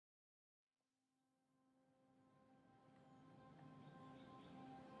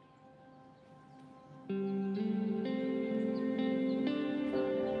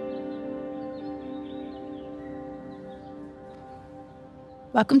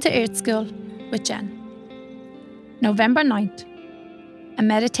Welcome to Earth School with Jen. November 9th, a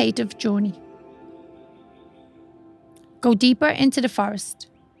meditative journey. Go deeper into the forest.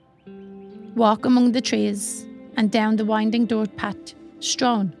 Walk among the trees and down the winding dirt path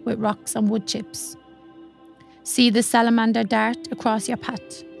strewn with rocks and wood chips. See the salamander dart across your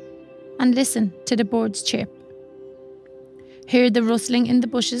path and listen to the birds chirp. Hear the rustling in the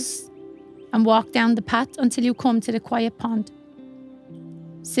bushes and walk down the path until you come to the quiet pond.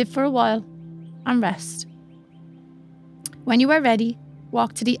 Sit for a while and rest. When you are ready,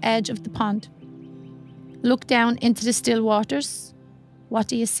 walk to the edge of the pond. Look down into the still waters. What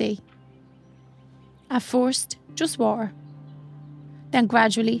do you see? At first, just water. Then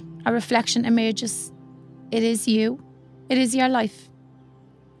gradually, a reflection emerges. It is you. It is your life.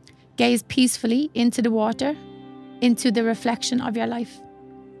 Gaze peacefully into the water, into the reflection of your life.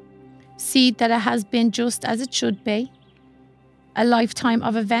 See that it has been just as it should be. A lifetime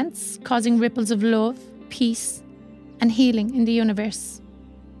of events causing ripples of love, peace, and healing in the universe.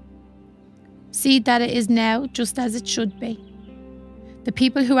 See that it is now just as it should be. The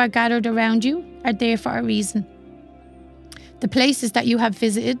people who are gathered around you are there for a reason. The places that you have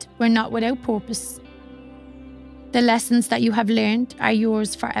visited were not without purpose. The lessons that you have learned are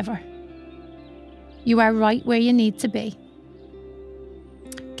yours forever. You are right where you need to be.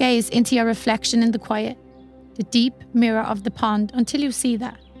 Gaze into your reflection in the quiet, the deep mirror of the pond, until you see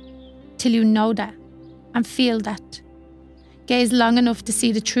that, till you know that, and feel that. Gaze long enough to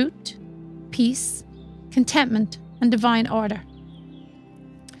see the truth, peace, contentment, and divine order.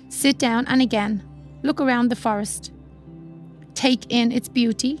 Sit down and again, look around the forest. Take in its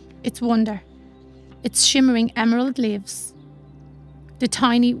beauty, its wonder, its shimmering emerald leaves, the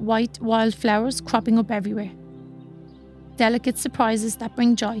tiny white wildflowers cropping up everywhere. Delicate surprises that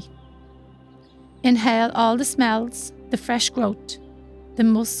bring joy. Inhale all the smells, the fresh growth, the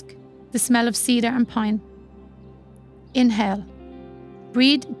musk, the smell of cedar and pine. Inhale.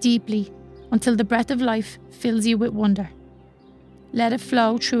 Breathe deeply until the breath of life fills you with wonder. Let it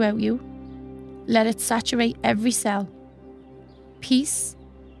flow throughout you. Let it saturate every cell. Peace,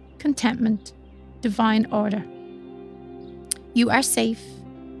 contentment, divine order. You are safe.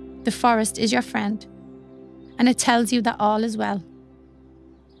 The forest is your friend, and it tells you that all is well.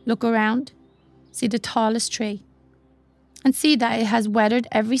 Look around, see the tallest tree, and see that it has weathered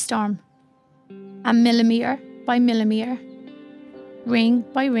every storm. And millimetre by millimetre, ring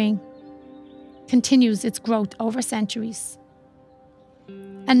by ring, continues its growth over centuries.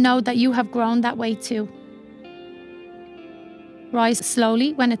 And know that you have grown that way too. Rise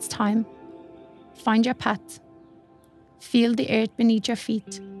slowly when it's time. Find your path. Feel the earth beneath your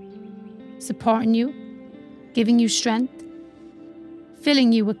feet, supporting you, giving you strength,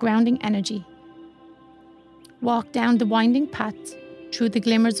 filling you with grounding energy. Walk down the winding path through the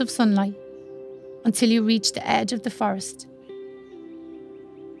glimmers of sunlight until you reach the edge of the forest.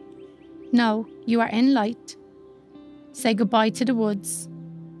 Know you are in light. Say goodbye to the woods.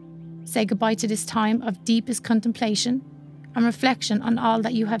 Say goodbye to this time of deepest contemplation and reflection on all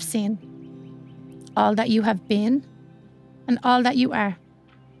that you have seen, all that you have been, and all that you are.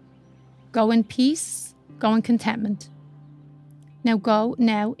 Go in peace, go in contentment. Now go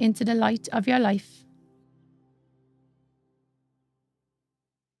into the light of your life.